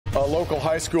A local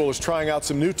high school is trying out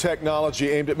some new technology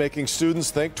aimed at making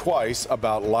students think twice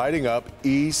about lighting up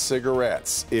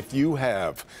e-cigarettes. If you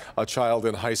have a child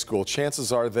in high school,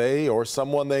 chances are they or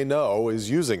someone they know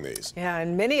is using these. Yeah,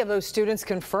 and many of those students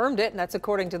confirmed it, and that's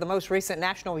according to the most recent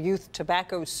National Youth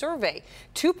Tobacco Survey.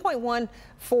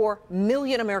 2.14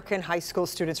 million American high school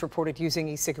students reported using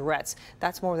e-cigarettes.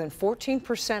 That's more than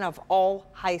 14% of all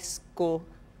high schoolers,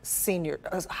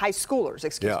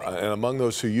 excuse me. And among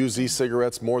those who use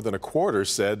e-cigarettes, more than a quarter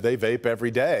said they vape every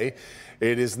day.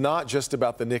 It is not just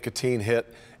about the nicotine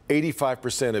hit.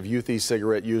 85% of youth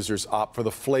e-cigarette users opt for the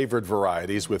flavored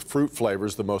varieties, with fruit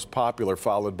flavors the most popular,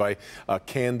 followed by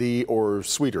candy or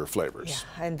sweeter flavors.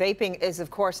 Yeah, and vaping is,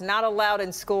 of course, not allowed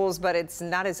in schools, but it's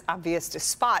not as obvious to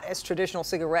spot as traditional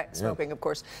cigarette smoking, of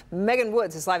course. Megan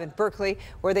Woods is live in Berkeley,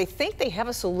 where they think they have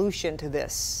a solution to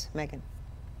this. Megan.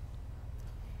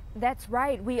 That's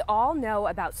right. We all know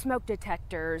about smoke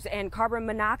detectors and carbon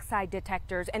monoxide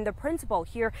detectors, and the principal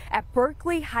here at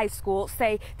Berkley High School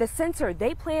say the sensor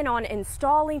they plan on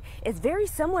installing is very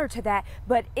similar to that,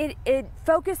 but it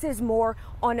focuses more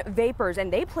on vapors,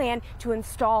 and they plan to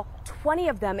install 20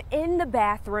 of them in the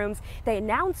bathrooms. They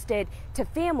announced it to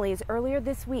families earlier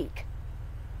this week.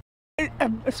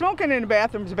 Smoking in the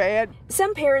bathroom is bad.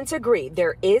 Some parents agree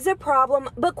there is a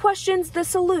problem, but questions the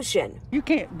solution. You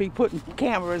can't be putting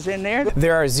cameras in there.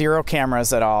 There are 0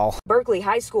 cameras at all. Berkley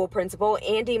High School principal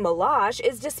Andy Malash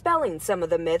is dispelling some of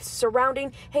the myths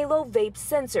surrounding Halo vape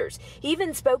sensors. He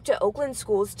even spoke to Oakland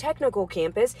School's technical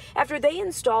campus after they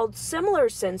installed similar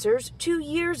sensors 2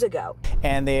 years ago.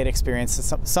 And they had experienced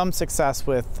some success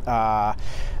with a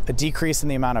decrease in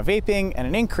the amount of vaping and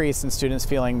an increase in students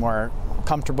feeling more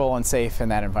comfortable and safe in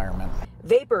that environment.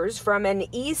 Vapors from an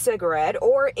e-cigarette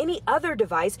or any other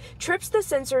device trips the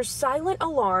sensor's silent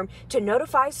alarm to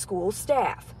notify school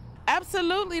staff.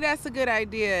 Absolutely, that's a good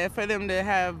idea for them to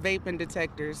have vaping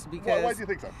detectors, because Why do you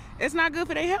think so? It's not good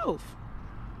for their health.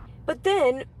 But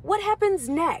then, what happens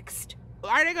next?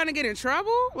 Are they going to get in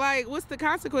trouble? Like, what's the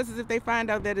consequences if they find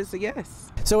out that it's a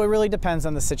yes? So it really depends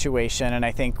on the situation, and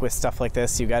I think with stuff like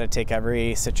this, you got to take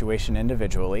every situation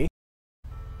individually.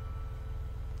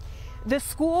 The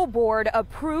school board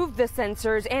approved the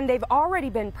sensors and they've already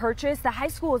been purchased. The high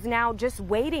school is now just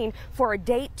waiting for a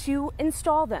date to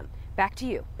install them. Back to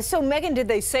you. So, Megan, did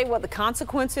they say what the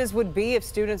consequences would be if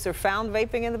students are found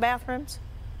vaping in the bathrooms?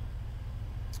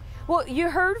 Well, you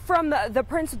heard from the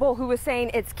principal, who was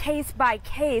saying it's case by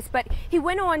case, but he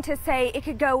went on to say it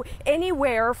could go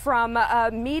anywhere from a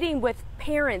meeting with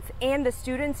parents and the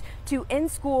students to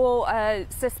in-school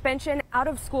suspension,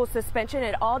 out-of-school suspension.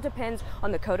 It all depends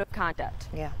on the code of conduct.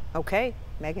 Yeah. Okay,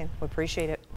 Megan, we appreciate it.